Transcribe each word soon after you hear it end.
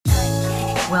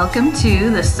Welcome to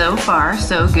the So Far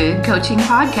So Good Coaching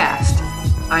Podcast.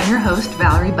 I'm your host,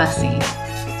 Valerie Bussey.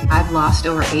 I've lost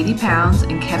over 80 pounds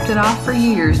and kept it off for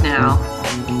years now.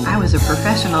 I was a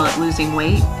professional at losing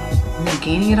weight and then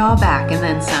gaining it all back and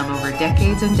then some over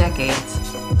decades and decades.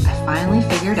 I finally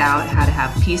figured out how to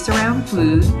have peace around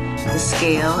food, the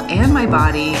scale, and my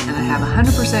body, and I have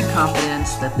 100%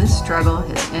 confidence that this struggle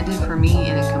has ended for me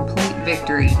in a complete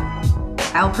victory.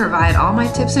 I'll provide all my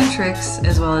tips and tricks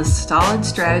as well as solid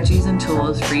strategies and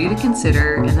tools for you to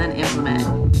consider and then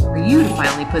implement for you to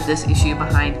finally put this issue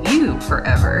behind you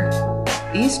forever.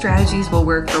 These strategies will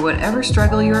work for whatever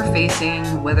struggle you are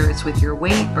facing, whether it's with your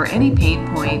weight or any pain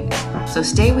point. So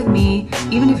stay with me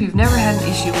even if you've never had an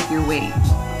issue with your weight.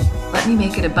 Let me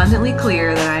make it abundantly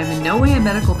clear that I am in no way a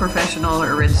medical professional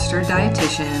or registered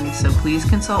dietitian, so please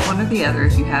consult one or the other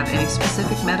if you have any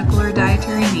specific medical or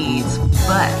dietary needs.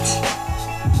 But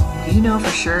if you know for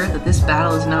sure that this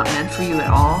battle is not meant for you at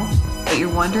all, but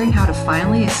you're wondering how to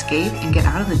finally escape and get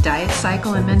out of the diet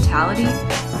cycle and mentality,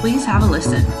 please have a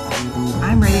listen.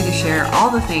 I'm ready to share all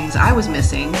the things I was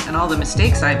missing and all the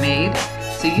mistakes I made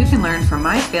so you can learn from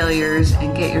my failures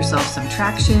and get yourself some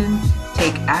traction,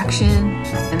 take action,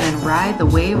 and then ride the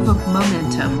wave of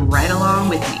momentum right along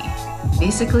with me.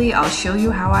 Basically, I'll show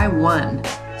you how I won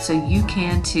so you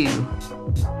can too.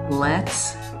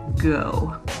 Let's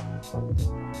go.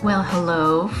 Well,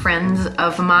 hello, friends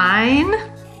of mine.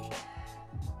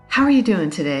 How are you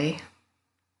doing today?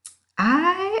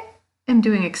 I am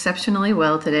doing exceptionally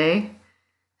well today.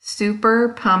 Super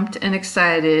pumped and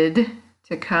excited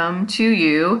to come to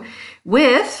you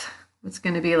with what's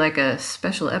going to be like a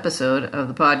special episode of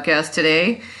the podcast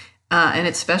today. And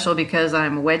it's special because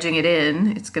I'm wedging it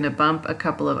in. It's going to bump a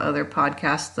couple of other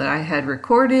podcasts that I had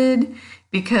recorded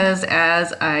because,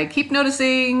 as I keep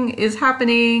noticing is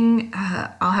happening,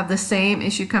 I'll have the same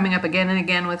issue coming up again and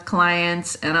again with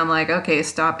clients. And I'm like, okay,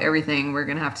 stop everything. We're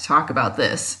going to have to talk about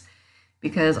this.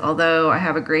 Because although I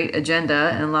have a great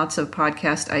agenda and lots of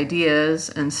podcast ideas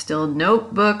and still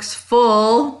notebooks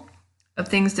full of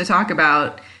things to talk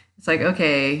about, it's like,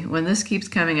 okay, when this keeps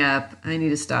coming up, I need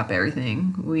to stop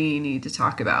everything. We need to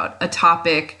talk about a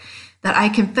topic that I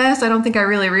confess, I don't think I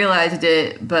really realized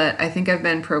it, but I think I've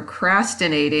been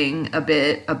procrastinating a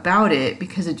bit about it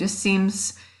because it just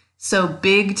seems so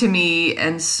big to me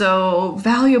and so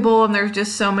valuable, and there's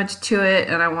just so much to it,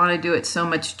 and I want to do it so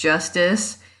much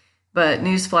justice. But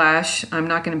newsflash, I'm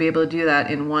not going to be able to do that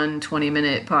in one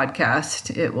 20-minute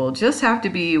podcast. It will just have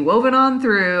to be woven on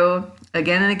through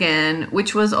again and again,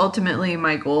 which was ultimately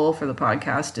my goal for the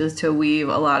podcast, is to weave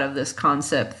a lot of this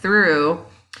concept through.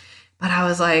 But I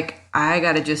was like, I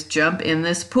got to just jump in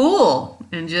this pool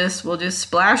and we'll just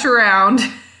splash around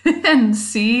and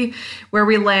see where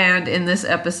we land in this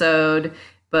episode.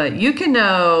 But you can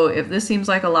know if this seems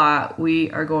like a lot,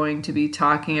 we are going to be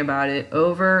talking about it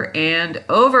over and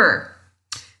over.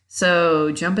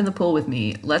 So jump in the pool with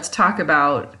me. Let's talk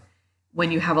about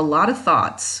when you have a lot of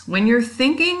thoughts, when you're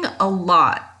thinking a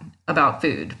lot about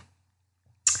food.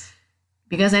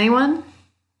 Because anyone?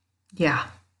 Yeah.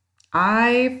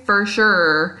 I for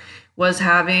sure was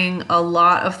having a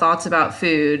lot of thoughts about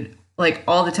food, like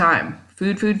all the time.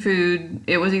 Food.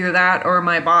 It was either that or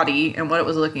my body and what it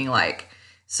was looking like.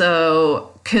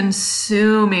 So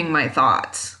consuming my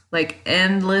thoughts, like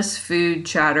endless food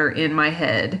chatter in my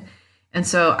head. And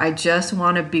so I just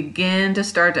want to begin to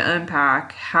start to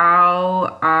unpack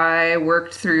how I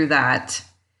worked through that.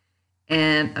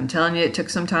 And I'm telling you, it took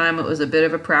some time. It was a bit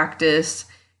of a practice.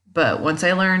 But once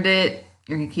I learned it,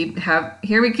 you're going to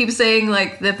hear me keep saying,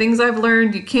 like, the things I've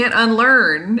learned, you can't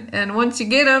unlearn. And once you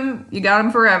get them, you got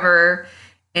them forever.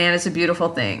 And it's a beautiful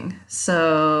thing.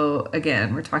 So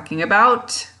again, we're talking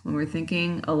about when we're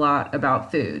thinking a lot about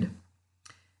food.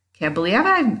 Can't believe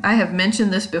I have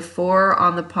mentioned this before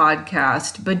on the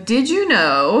podcast, but did you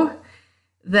know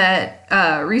that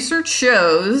research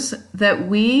shows that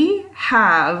we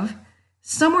have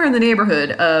somewhere in the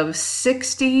neighborhood of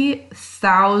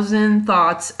 60,000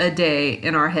 thoughts a day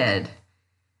in our head?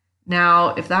 Now,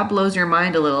 if that blows your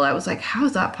mind a little, I was like, how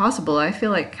is that possible? I feel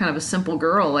like kind of a simple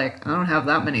girl. Like, I don't have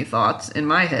that many thoughts in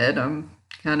my head. I'm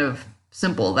kind of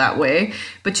simple that way.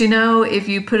 But you know, if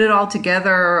you put it all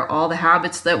together, all the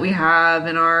habits that we have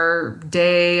in our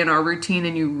day and our routine,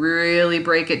 and you really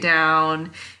break it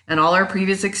down, and all our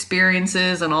previous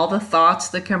experiences and all the thoughts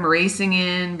that come racing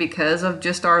in because of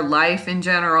just our life in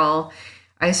general,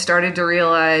 I started to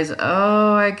realize,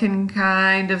 oh, I can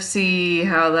kind of see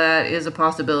how that is a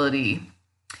possibility.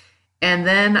 And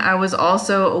then I was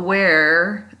also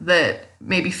aware that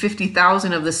maybe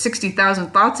 50,000 of the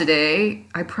 60,000 thoughts a day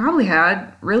I probably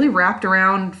had really wrapped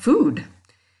around food.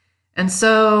 And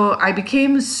so I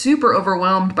became super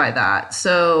overwhelmed by that.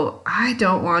 So I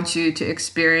don't want you to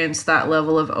experience that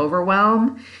level of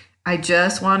overwhelm. I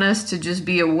just want us to just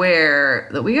be aware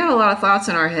that we got a lot of thoughts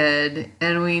in our head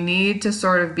and we need to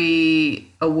sort of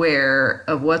be aware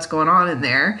of what's going on in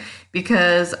there,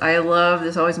 because I love,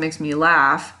 this always makes me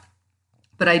laugh,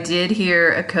 but I did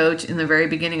hear a coach in the very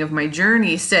beginning of my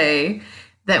journey say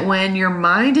that when your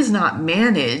mind is not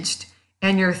managed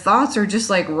and your thoughts are just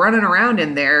like running around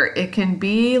in there, it can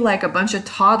be like a bunch of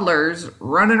toddlers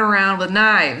running around with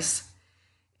knives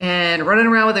and running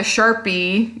around with a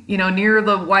Sharpie, near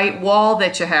the white wall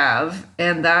that you have.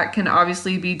 And that can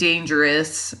obviously be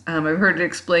dangerous. I've heard it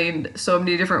explained so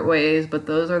many different ways, but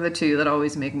those are the two that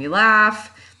always make me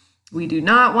laugh. We do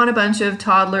not want a bunch of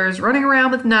toddlers running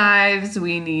around with knives.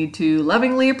 We need to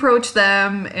lovingly approach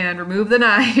them and remove the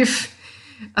knife.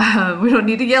 We don't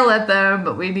need to yell at them,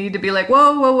 but we need to be like,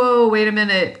 whoa, whoa, whoa, wait a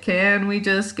minute. Can we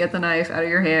just get the knife out of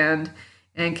your hand?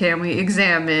 And can we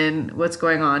examine what's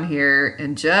going on here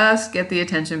and just get the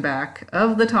attention back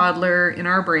of the toddler in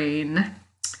our brain,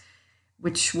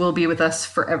 which will be with us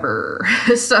forever.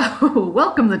 So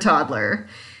welcome the toddler.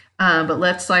 But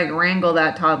let's wrangle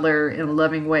that toddler in a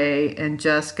loving way and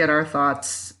just get our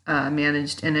thoughts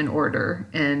managed and in order.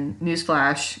 And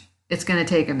newsflash, it's going to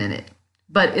take a minute.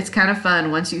 But it's kind of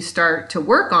fun once you start to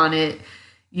work on it.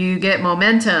 You get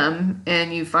momentum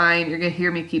and you find, you're going to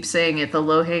hear me keep saying it, the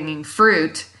low-hanging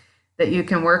fruit that you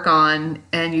can work on,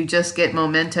 and you just get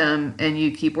momentum and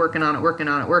you keep working on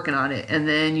it. And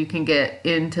then you can get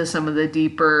into some of the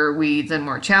deeper weeds and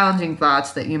more challenging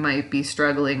thoughts that you might be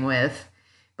struggling with.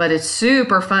 But it's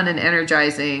super fun and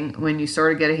energizing when you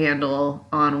sort of get a handle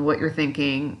on what you're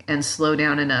thinking and slow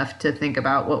down enough to think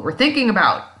about what we're thinking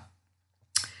about.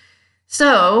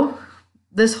 So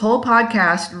this whole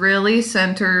podcast really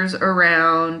centers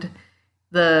around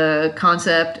the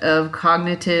concept of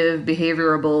cognitive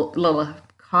behavioral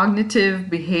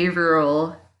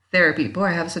therapy. Boy,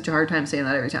 I have such a hard time saying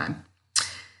that every time.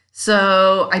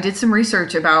 So I did some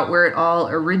research about where it all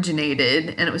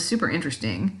originated, and it was super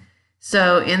interesting.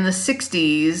 So in the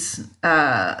 60s,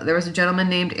 there was a gentleman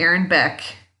named Aaron Beck,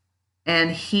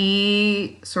 and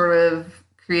he sort of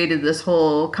created this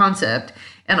whole concept.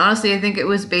 And honestly, I think it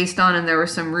was based on, and there were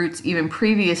some roots even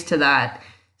previous to that.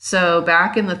 So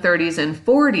back in the 30s and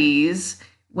 40s,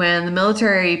 when the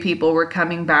military people were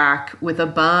coming back with a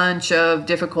bunch of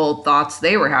difficult thoughts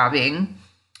they were having,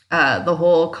 the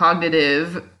whole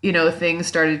cognitive, things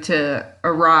started to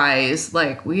arise.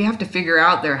 Like, we have to figure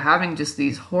out they're having just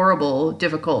these horrible,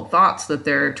 difficult thoughts that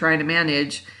they're trying to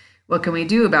manage. What can we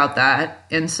do about that?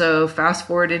 And so fast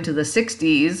forward into the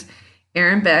 60s,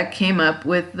 Aaron Beck came up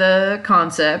with the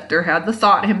concept, or had the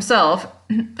thought himself,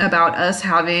 about us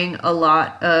having a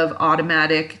lot of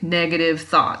automatic negative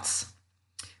thoughts,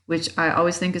 which I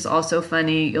always think is also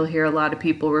funny. You'll hear a lot of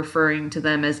people referring to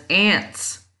them as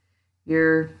ants,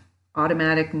 your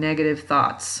automatic negative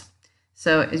thoughts.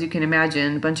 So as you can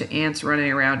imagine, a bunch of ants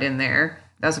running around in there.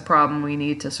 That's a problem. We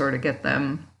need to sort of get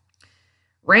them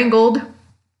wrangled.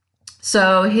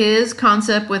 So his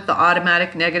concept with the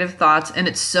automatic negative thoughts, and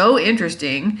it's so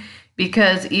interesting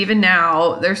because even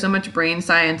now there's so much brain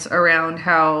science around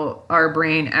how our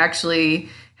brain actually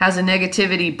has a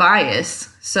negativity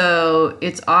bias. So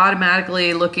it's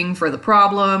automatically looking for the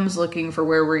problems, looking for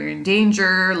where we're in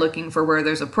danger, looking for where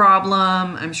there's a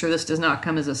problem. I'm sure this does not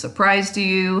come as a surprise to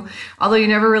you, although you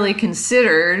never really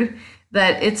considered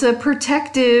that it's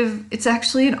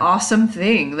actually an awesome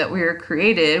thing that we are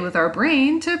created with our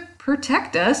brain to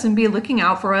protect us and be looking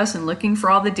out for us and looking for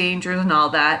all the dangers and all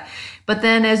that. But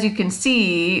then, as you can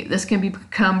see, this can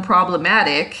become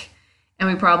problematic. And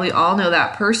we probably all know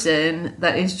that person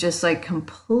that is just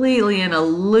completely in a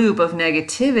loop of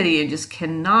negativity and just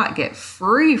cannot get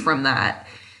free from that.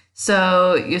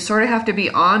 So you sort of have to be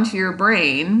onto your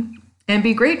brain and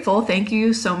be grateful. Thank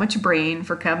you so much, brain,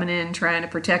 for coming in trying to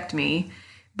protect me.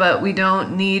 But we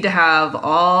don't need to have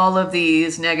all of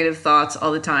these negative thoughts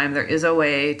all the time. There is a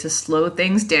way to slow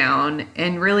things down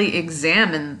and really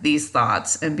examine these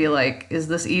thoughts and be like, is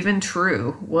this even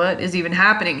true? What is even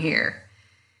happening here?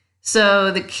 So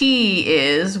the key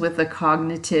is, with the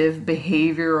cognitive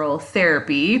behavioral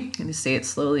therapy, I'm going to say it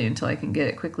slowly until I can get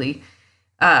it quickly.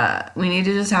 We need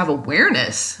to just have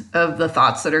awareness of the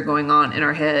thoughts that are going on in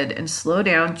our head and slow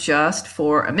down just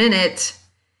for a minute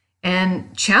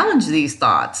and challenge these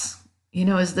thoughts.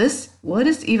 What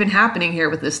is even happening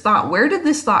here with this thought? Where did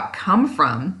this thought come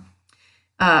from?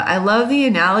 I love the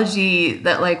analogy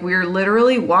that we're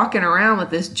literally walking around with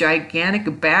this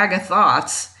gigantic bag of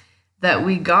thoughts that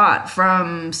we got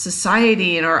from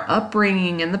society and our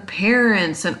upbringing and the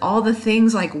parents and all the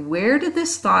things. Like, where did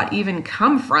this thought even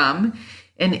come from?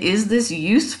 And is this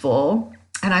useful?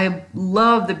 And I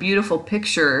love the beautiful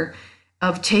picture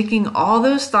of taking all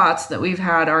those thoughts that we've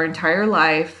had our entire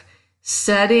life,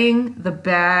 setting the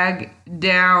bag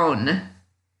down,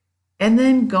 and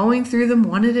then going through them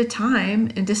one at a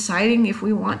time and deciding if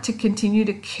we want to continue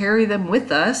to carry them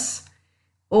with us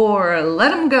or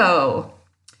let them go.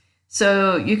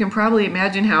 So you can probably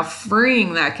imagine how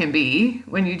freeing that can be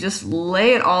when you just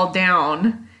lay it all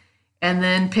down and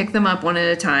then pick them up one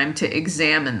at a time to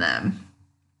examine them.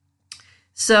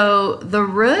 So the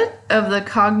root of the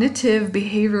cognitive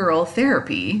behavioral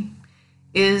therapy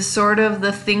is sort of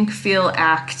the think, feel,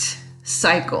 act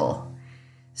cycle.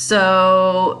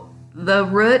 So the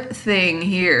root thing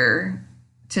here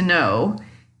to know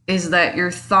is that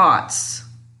your thoughts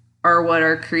are what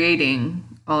are creating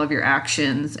all of your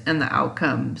actions and the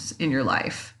outcomes in your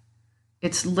life.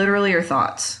 It's literally your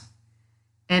thoughts.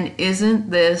 And isn't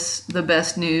this the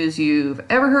best news you've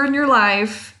ever heard in your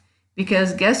life?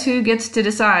 Because guess who gets to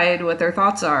decide what their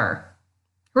thoughts are?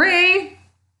 Hooray!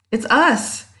 It's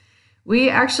us. We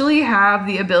actually have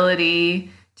the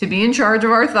ability to be in charge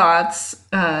of our thoughts,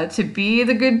 to be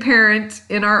the good parent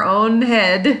in our own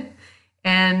head.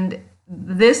 And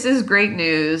this is great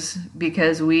news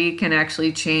because we can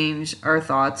actually change our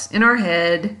thoughts in our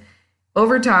head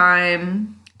over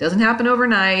time. Doesn't happen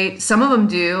overnight. Some of them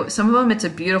do. Some of them, it's a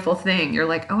beautiful thing. You're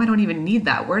like, oh, I don't even need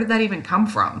that. Where did that even come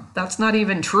from? That's not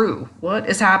even true. What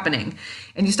is happening?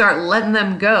 And you start letting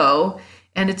them go,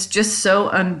 and it's just so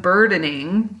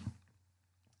unburdening.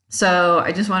 So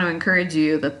I just want to encourage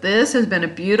you that this has been a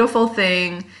beautiful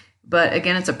thing. But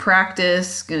again, it's a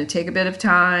practice, going to take a bit of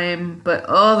time. But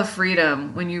oh, the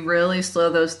freedom when you really slow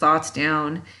those thoughts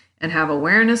down and have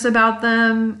awareness about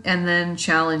them and then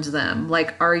challenge them.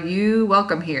 Like, are you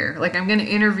welcome here? Like, I'm going to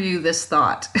interview this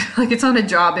thought. Like it's on a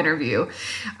job interview.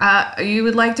 You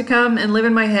would like to come and live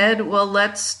in my head? Well,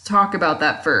 let's talk about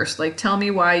that first. Like, tell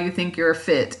me why you think you're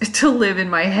fit to live in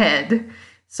my head.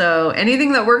 So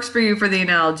anything that works for you for the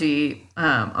analogy,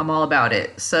 I'm all about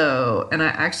it. So, and I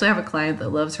actually have a client that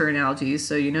loves her analogies.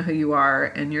 So you know who you are,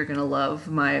 and you're going to love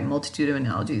my multitude of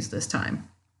analogies this time.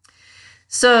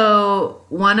 So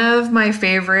one of my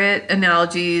favorite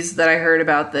analogies that I heard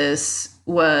about this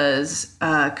was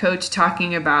a coach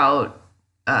talking about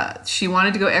she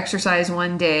wanted to go exercise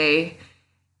one day,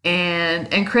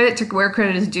 and credit to where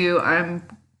credit is due. I'm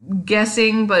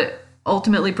guessing, but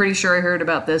ultimately pretty sure I heard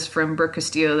about this from Brooke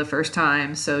Castillo the first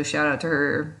time. So shout out to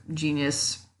her.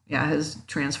 Genius. Yeah, has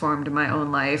transformed my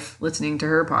own life listening to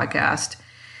her podcast.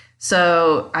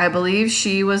 So I believe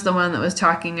she was the one that was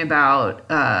talking about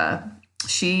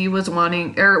she was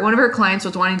wanting, or one of her clients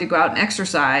was wanting to go out and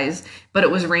exercise, but it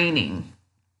was raining.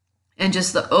 And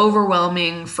just the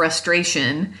overwhelming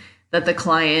frustration that the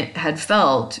client had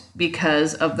felt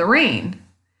because of the rain.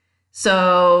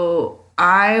 So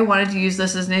I wanted to use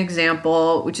this as an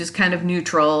example, which is kind of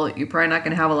neutral. You're probably not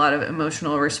going to have a lot of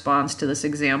emotional response to this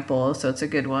example, so it's a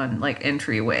good one, like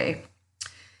entryway.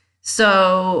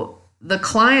 So the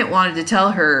client wanted to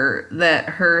tell her that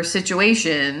her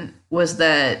situation was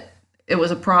that it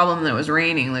was a problem that it was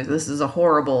raining. Like, this is a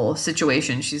horrible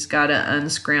situation. She's got to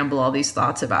unscramble all these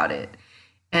thoughts about it.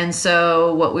 And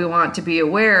so what we want to be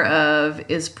aware of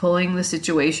is pulling the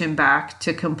situation back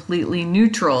to completely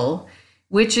neutral,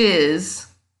 which is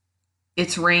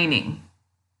it's raining.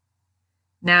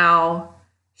 Now,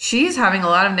 she's having a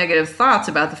lot of negative thoughts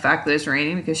about the fact that it's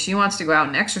raining because she wants to go out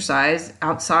and exercise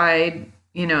outside,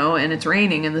 and it's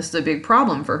raining, and this is a big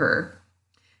problem for her.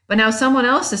 But now someone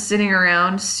else is sitting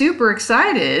around super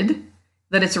excited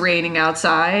that it's raining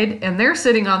outside, and they're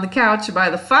sitting on the couch by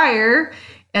the fire,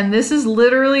 and this is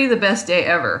literally the best day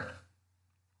ever.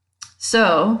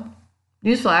 So,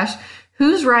 newsflash,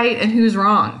 who's right and who's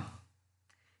wrong?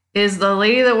 Is the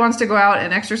lady that wants to go out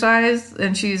and exercise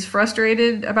and she's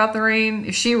frustrated about the rain,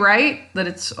 is she right that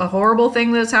it's a horrible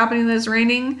thing that's happening that it's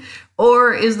raining?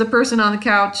 Or is the person on the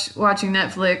couch watching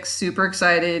Netflix super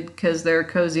excited because they're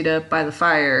cozied up by the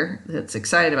fire that's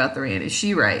excited about the rain? Is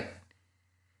she right?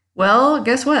 Well,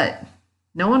 guess what?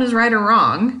 No one is right or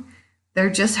wrong.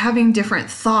 They're just having different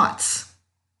thoughts.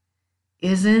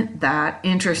 Isn't that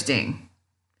interesting?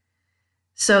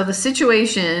 So the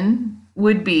situation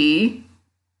would be,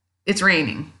 it's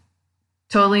raining.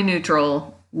 Totally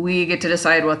neutral. We get to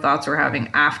decide what thoughts we're having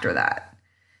after that.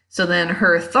 So then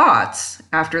her thoughts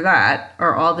after that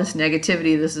are all this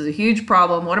negativity. This is a huge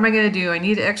problem. What am I going to do? I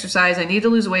need to exercise. I need to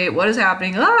lose weight. What is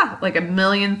happening? Like a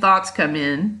million thoughts come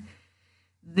in.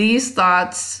 These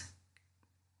thoughts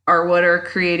are what are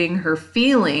creating her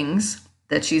feelings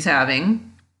that she's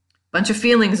having. Bunch of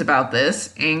feelings about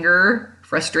this: anger,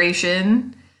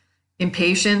 frustration,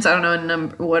 impatience, I don't know,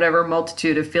 whatever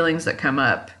multitude of feelings that come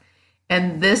up.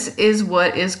 And this is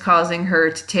what is causing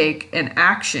her to take an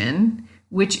action,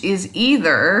 which is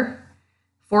either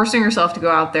forcing herself to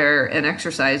go out there and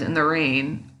exercise in the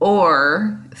rain,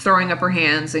 or throwing up her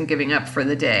hands and giving up for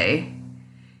the day.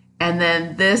 And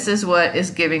then this is what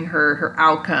is giving her her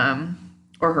outcome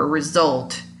or her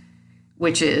result,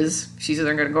 which is she's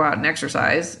either going to go out and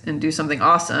exercise and do something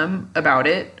awesome about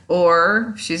it,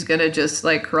 or she's going to just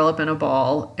like curl up in a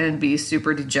ball and be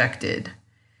super dejected.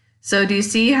 So do you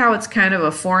see how it's kind of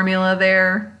a formula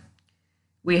there?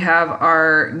 We have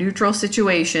our neutral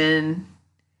situation,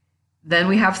 then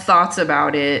we have thoughts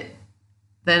about it,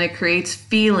 then it creates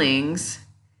feelings,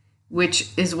 which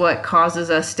is what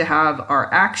causes us to have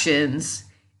our actions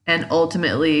and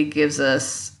ultimately gives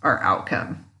us our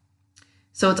outcome.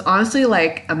 So it's honestly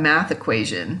like a math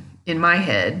equation in my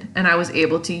head, and I was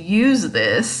able to use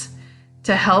this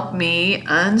to help me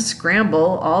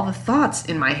unscramble all the thoughts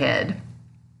in my head.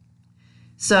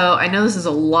 So I know this is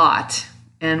a lot,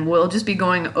 and we'll just be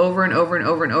going over and over and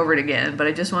over and over it again, but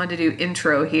I just wanted to do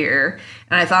intro here,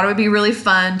 and I thought it would be really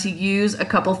fun to use a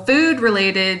couple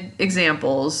food-related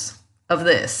examples of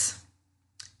this.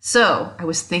 So I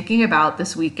was thinking about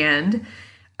this weekend.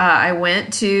 I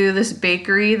went to this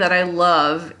bakery that I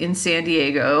love in San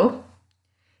Diego,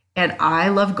 and I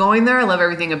love going there. I love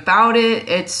everything about it.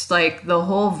 It's like the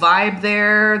whole vibe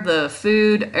there, the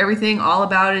food, everything, all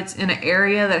about it. It's in an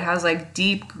area that has like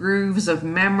deep grooves of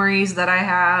memories that I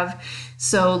have.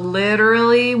 So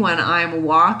literally when I'm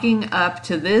walking up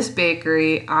to this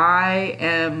bakery, I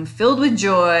am filled with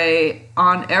joy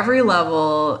on every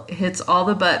level, hits all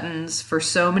the buttons for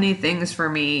so many things for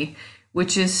me,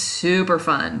 which is super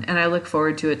fun, and I look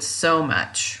forward to it so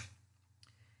much.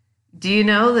 Do you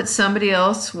know that somebody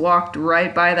else walked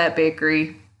right by that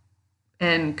bakery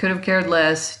and could have cared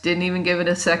less, didn't even give it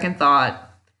a second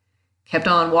thought, kept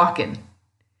on walking?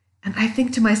 And I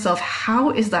think to myself,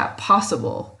 how is that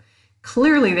possible?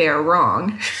 Clearly they are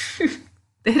wrong.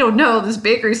 They don't know this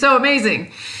bakery is so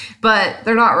amazing, but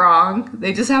they're not wrong.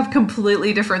 They just have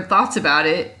completely different thoughts about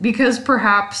it because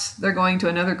perhaps they're going to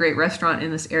another great restaurant in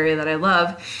this area that I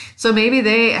love. So maybe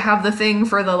they have the thing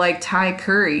for the like Thai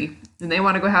curry, and they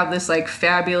want to go have this like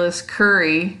fabulous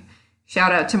curry.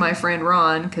 Shout out to my friend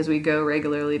Ron, because we go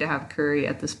regularly to have curry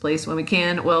at this place when we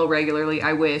can. Well, regularly,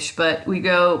 I wish, but we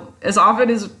go as often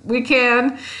as we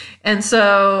can. And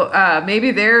so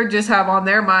maybe they're just have on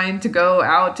their mind to go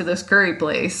out to this curry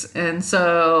place. And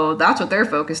so that's what they're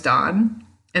focused on.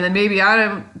 And then maybe I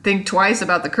don't think twice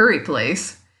about the curry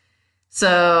place.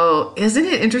 So isn't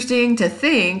it interesting to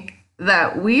think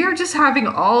that we are just having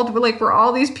we're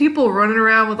all these people running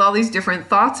around with all these different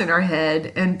thoughts in our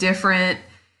head and different,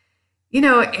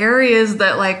 areas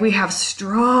that like we have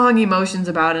strong emotions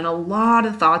about and a lot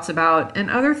of thoughts about,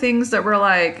 and other things that we're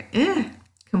like,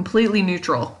 completely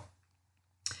neutral.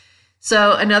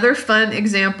 So another fun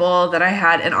example that I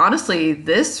had, and honestly,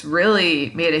 this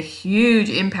really made a huge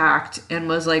impact and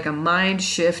was like a mind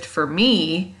shift for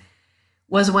me,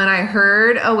 was when I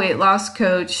heard a weight loss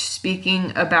coach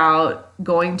speaking about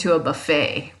going to a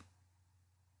buffet.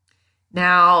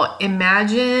 Now,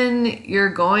 imagine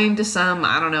you're going to some,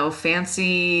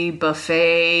 fancy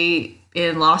buffet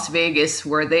in Las Vegas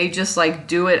where they just like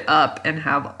do it up and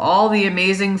have all the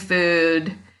amazing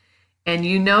food, and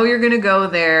you're going to go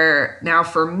there. Now,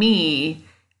 for me,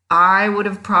 I would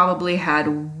have probably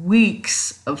had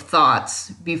weeks of thoughts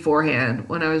beforehand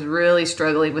when I was really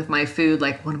struggling with my food.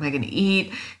 Like, what am I going to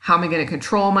eat? How am I going to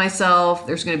control myself?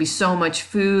 There's going to be so much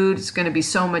food. It's going to be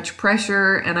so much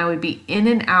pressure. And I would be in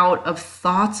and out of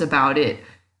thoughts about it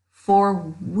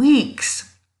for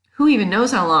weeks. Who even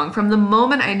knows how long? From the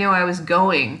moment I knew I was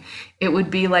going, it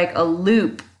would be like a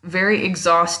loop, very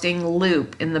exhausting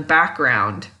loop in the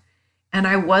background. And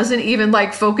I wasn't even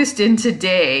like focused in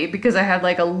today because I had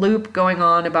like a loop going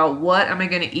on about what am I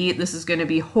going to eat? This is going to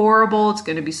be horrible. It's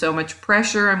going to be so much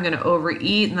pressure. I'm going to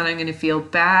overeat and then I'm going to feel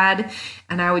bad.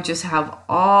 And I would just have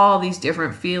all these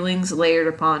different feelings layered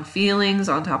upon feelings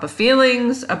on top of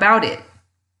feelings about it.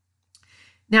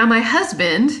 Now, my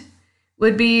husband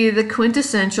would be the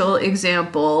quintessential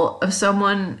example of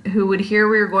someone who would hear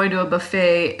we were going to a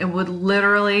buffet and would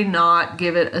literally not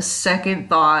give it a second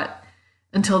thought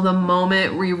until the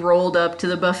moment we rolled up to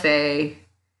the buffet,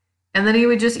 and then he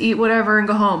would just eat whatever and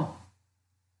go home.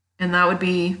 And that would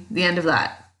be the end of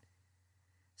that.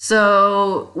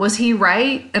 So was he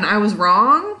right and I was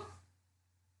wrong?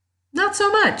 Not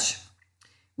so much.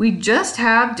 We just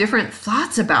have different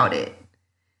thoughts about it.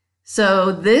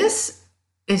 So this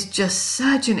is just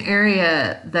such an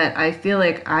area that I feel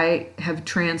like I have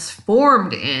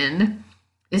transformed in,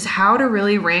 is how to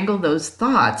really wrangle those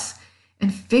thoughts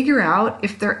and figure out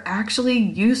if they're actually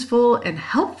useful and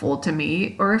helpful to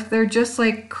me, or if they're just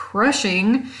like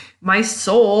crushing my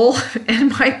soul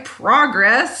and my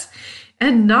progress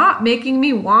and not making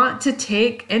me want to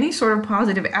take any sort of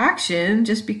positive action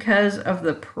just because of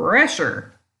the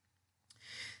pressure.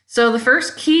 So the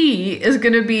first key is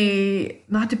going to be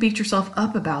not to beat yourself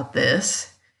up about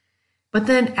this, but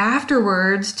then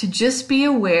afterwards to just be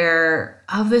aware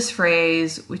of this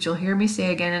phrase, which you'll hear me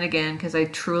say again and again, because I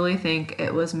truly think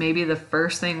it was maybe the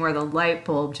first thing where the light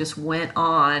bulb just went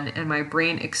on and my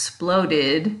brain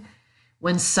exploded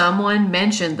when someone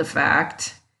mentioned the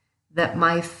fact that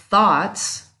my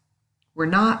thoughts were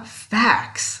not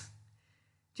facts.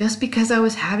 Just because I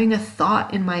was having a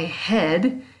thought in my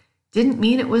head didn't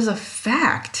mean it was a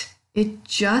fact. It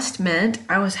just meant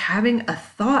I was having a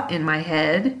thought in my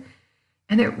head,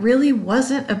 and it really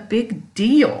wasn't a big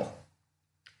deal.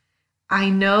 I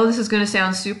know this is going to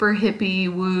sound super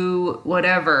hippie, woo,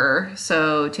 whatever,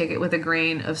 so take it with a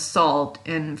grain of salt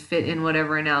and fit in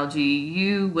whatever analogy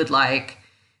you would like.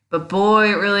 But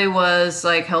boy, it really was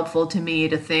like helpful to me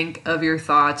to think of your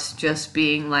thoughts just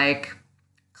being like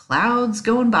clouds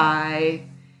going by.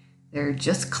 They're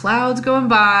just clouds going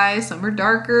by. Some are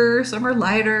darker, some are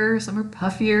lighter, some are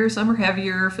puffier, some are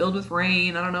heavier, filled with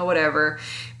rain, I don't know, whatever.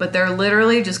 But they're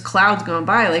literally just clouds going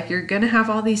by. Like, you're going to have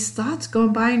all these thoughts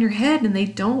going by in your head, and they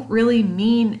don't really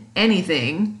mean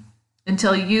anything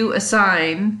until you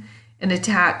assign and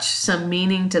attach some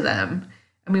meaning to them.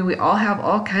 I mean, we all have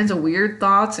all kinds of weird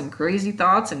thoughts and crazy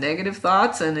thoughts and negative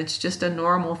thoughts, and it's just a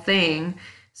normal thing.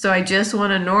 So I just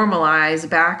want to normalize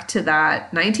back to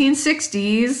that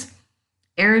 1960s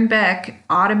Aaron Beck,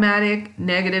 automatic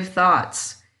negative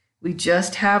thoughts. We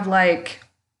just have like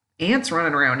ants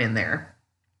running around in there.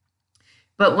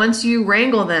 But once you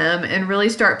wrangle them and really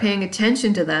start paying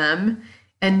attention to them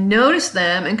and notice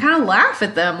them and kind of laugh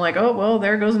at them like, oh, well,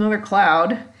 there goes another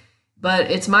cloud. But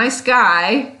it's my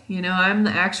sky. You know, I'm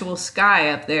the actual sky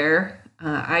up there.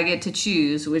 I get to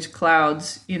choose which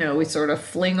clouds, you know, we sort of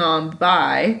fling on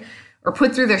by or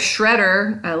put through the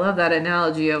shredder. I love that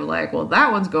analogy of like, well,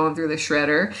 that one's going through the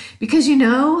shredder. Because, you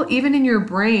know, even in your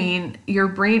brain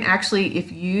actually,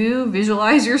 if you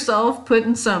visualize yourself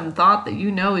putting some thought that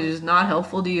you know is just not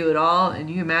helpful to you at all, and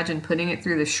you imagine putting it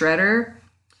through the shredder,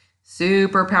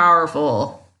 super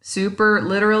powerful. Super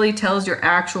literally tells your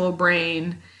actual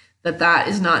brain that that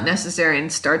is not necessary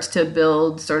and starts to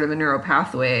build sort of a neural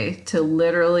pathway to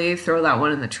literally throw that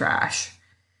one in the trash.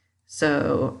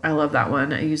 So I love that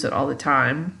one. I use it all the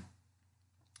time.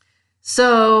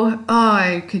 So,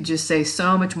 I could just say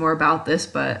so much more about this,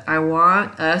 but I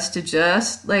want us to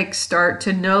just like start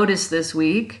to notice this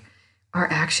week. Our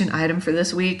action item for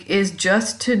this week is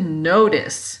just to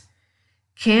notice.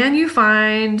 Can you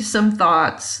find some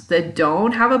thoughts that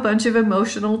don't have a bunch of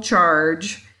emotional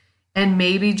charge, and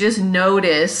maybe just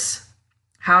notice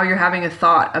how you're having a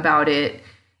thought about it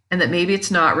and that maybe it's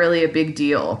not really a big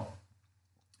deal?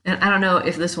 And I don't know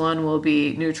if this one will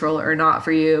be neutral or not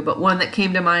for you, but one that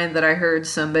came to mind that I heard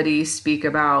somebody speak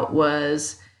about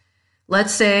was,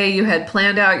 let's say you had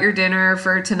planned out your dinner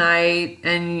for tonight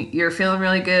and you're feeling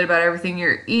really good about everything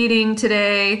you're eating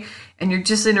today, and you're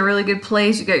just in a really good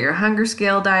place. You got your hunger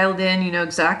scale dialed in, you know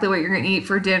exactly what you're going to eat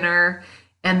for dinner.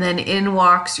 And then in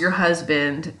walks your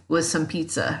husband with some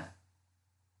pizza.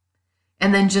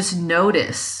 And then just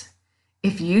notice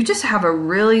if you just have a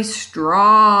really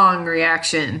strong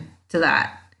reaction to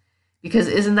that. Because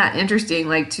isn't that interesting?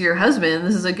 Like, to your husband,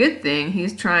 this is a good thing.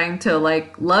 He's trying to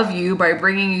like love you by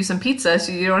bringing you some pizza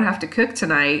so you don't have to cook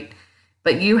tonight.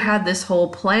 But you had this whole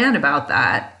plan about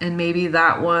that. And maybe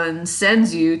that one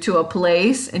sends you to a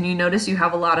place and you notice you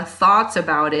have a lot of thoughts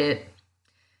about it.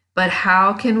 But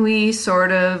how can we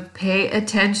sort of pay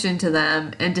attention to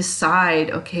them and decide,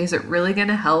 okay, is it really going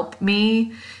to help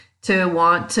me to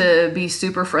want to be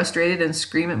super frustrated and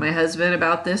scream at my husband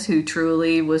about this, who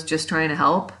truly was just trying to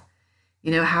help?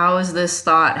 You know, how is this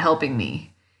thought helping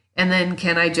me? And then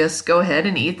can I just go ahead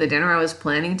and eat the dinner I was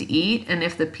planning to eat? And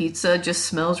if the pizza just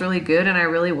smells really good and I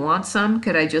really want some,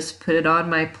 could I just put it on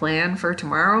my plan for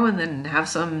tomorrow and then have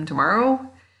some tomorrow?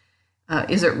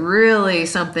 Is it really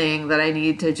something that I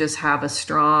need to just have a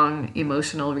strong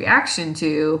emotional reaction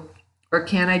to? Or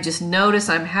can I just notice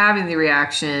I'm having the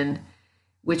reaction,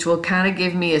 which will kind of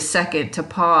give me a second to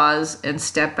pause and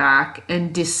step back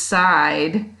and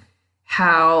decide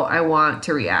how I want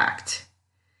to react?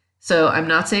 So I'm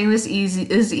not saying this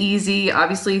is easy.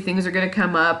 Obviously, things are going to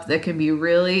come up that can be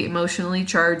really emotionally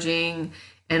charging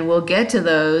and we'll get to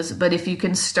those. But if you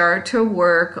can start to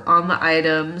work on the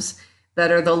items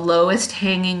that are the lowest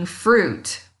hanging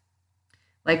fruit,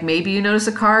 like maybe you notice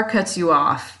a car cuts you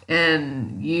off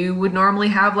and you would normally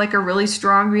have like a really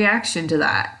strong reaction to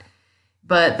that.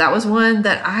 But that was one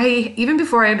that even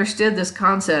before I understood this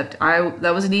concept,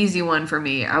 that was an easy one for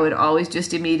me. I would always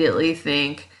just immediately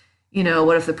think,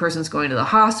 what if the person's going to the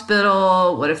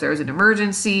hospital? What if there's an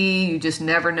emergency? You just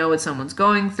never know what someone's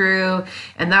going through.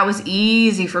 And that was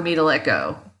easy for me to let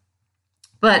go.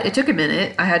 But it took a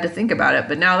minute. I had to think about it.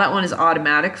 But now that one is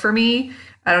automatic for me.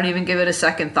 I don't even give it a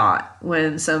second thought.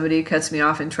 When somebody cuts me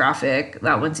off in traffic,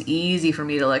 that one's easy for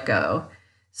me to let go.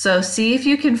 So see if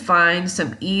you can find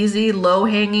some easy,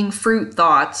 low-hanging fruit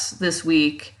thoughts this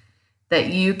week that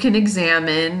you can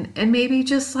examine and maybe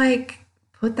just like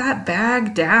put that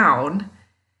bag down,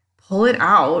 pull it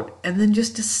out, and then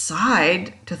just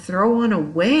decide to throw one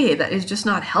away that is just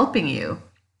not helping you.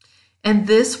 And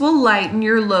this will lighten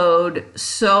your load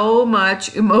so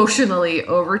much emotionally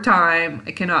over time.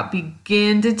 I cannot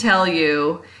begin to tell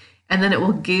you. And then it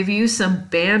will give you some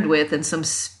bandwidth and some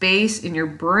space in your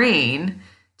brain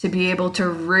to be able to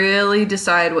really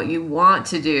decide what you want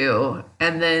to do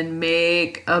and then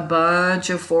make a bunch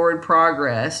of forward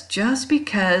progress, just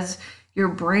because your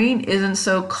brain isn't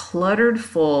so cluttered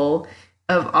full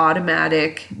of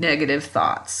automatic negative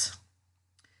thoughts.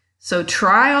 So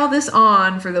try all this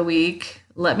on for the week.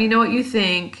 Let me know what you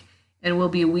think, and we'll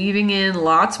be weaving in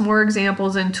lots more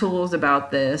examples and tools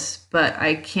about this, but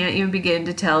I can't even begin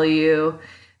to tell you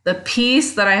the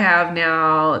peace that I have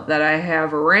now that I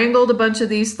have wrangled a bunch of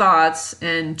these thoughts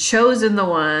and chosen the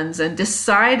ones and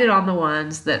decided on the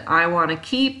ones that I want to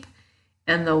keep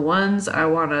and the ones I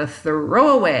want to throw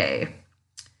away.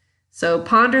 So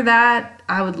ponder that.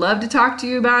 I would love to talk to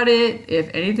you about it.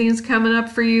 If anything is coming up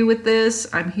for you with this,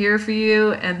 I'm here for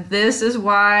you. And this is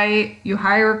why you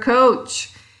hire a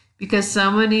coach, because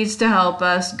someone needs to help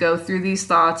us go through these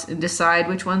thoughts and decide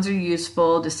which ones are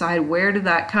useful, decide where did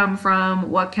that come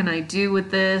from, what can I do with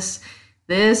this?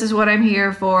 This is what I'm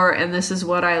here for, and this is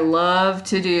what I love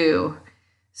to do.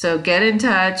 So get in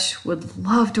touch. Would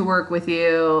love to work with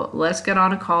you. Let's get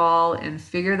on a call and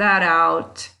figure that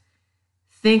out.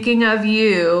 Thinking of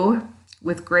you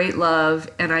with great love,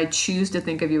 and I choose to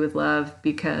think of you with love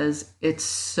because it's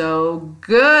so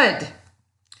good.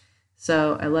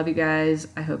 So I love you guys.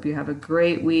 I hope you have a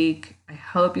great week. I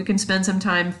hope you can spend some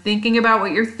time thinking about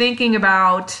what you're thinking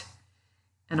about.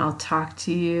 And I'll talk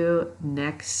to you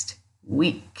next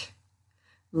week.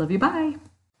 Love you. Bye.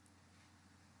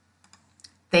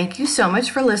 Thank you so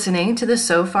much for listening to the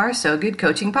So Far So Good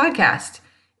Coaching Podcast.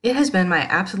 It has been my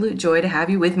absolute joy to have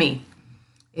you with me.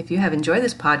 If you have enjoyed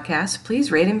this podcast, please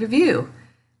rate and review.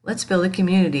 Let's build a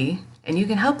community. And you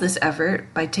can help this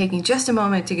effort by taking just a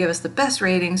moment to give us the best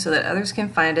rating so that others can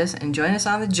find us and join us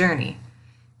on the journey.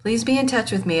 Please be in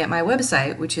touch with me at my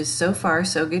website, which is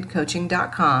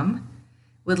sofarsogoodcoaching.com.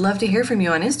 Would love to hear from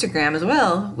you on Instagram as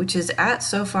well, which is at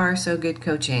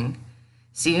sofarsogoodcoaching.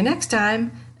 See you next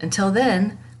time. Until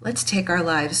then, let's take our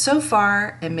lives so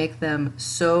far and make them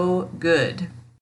so good.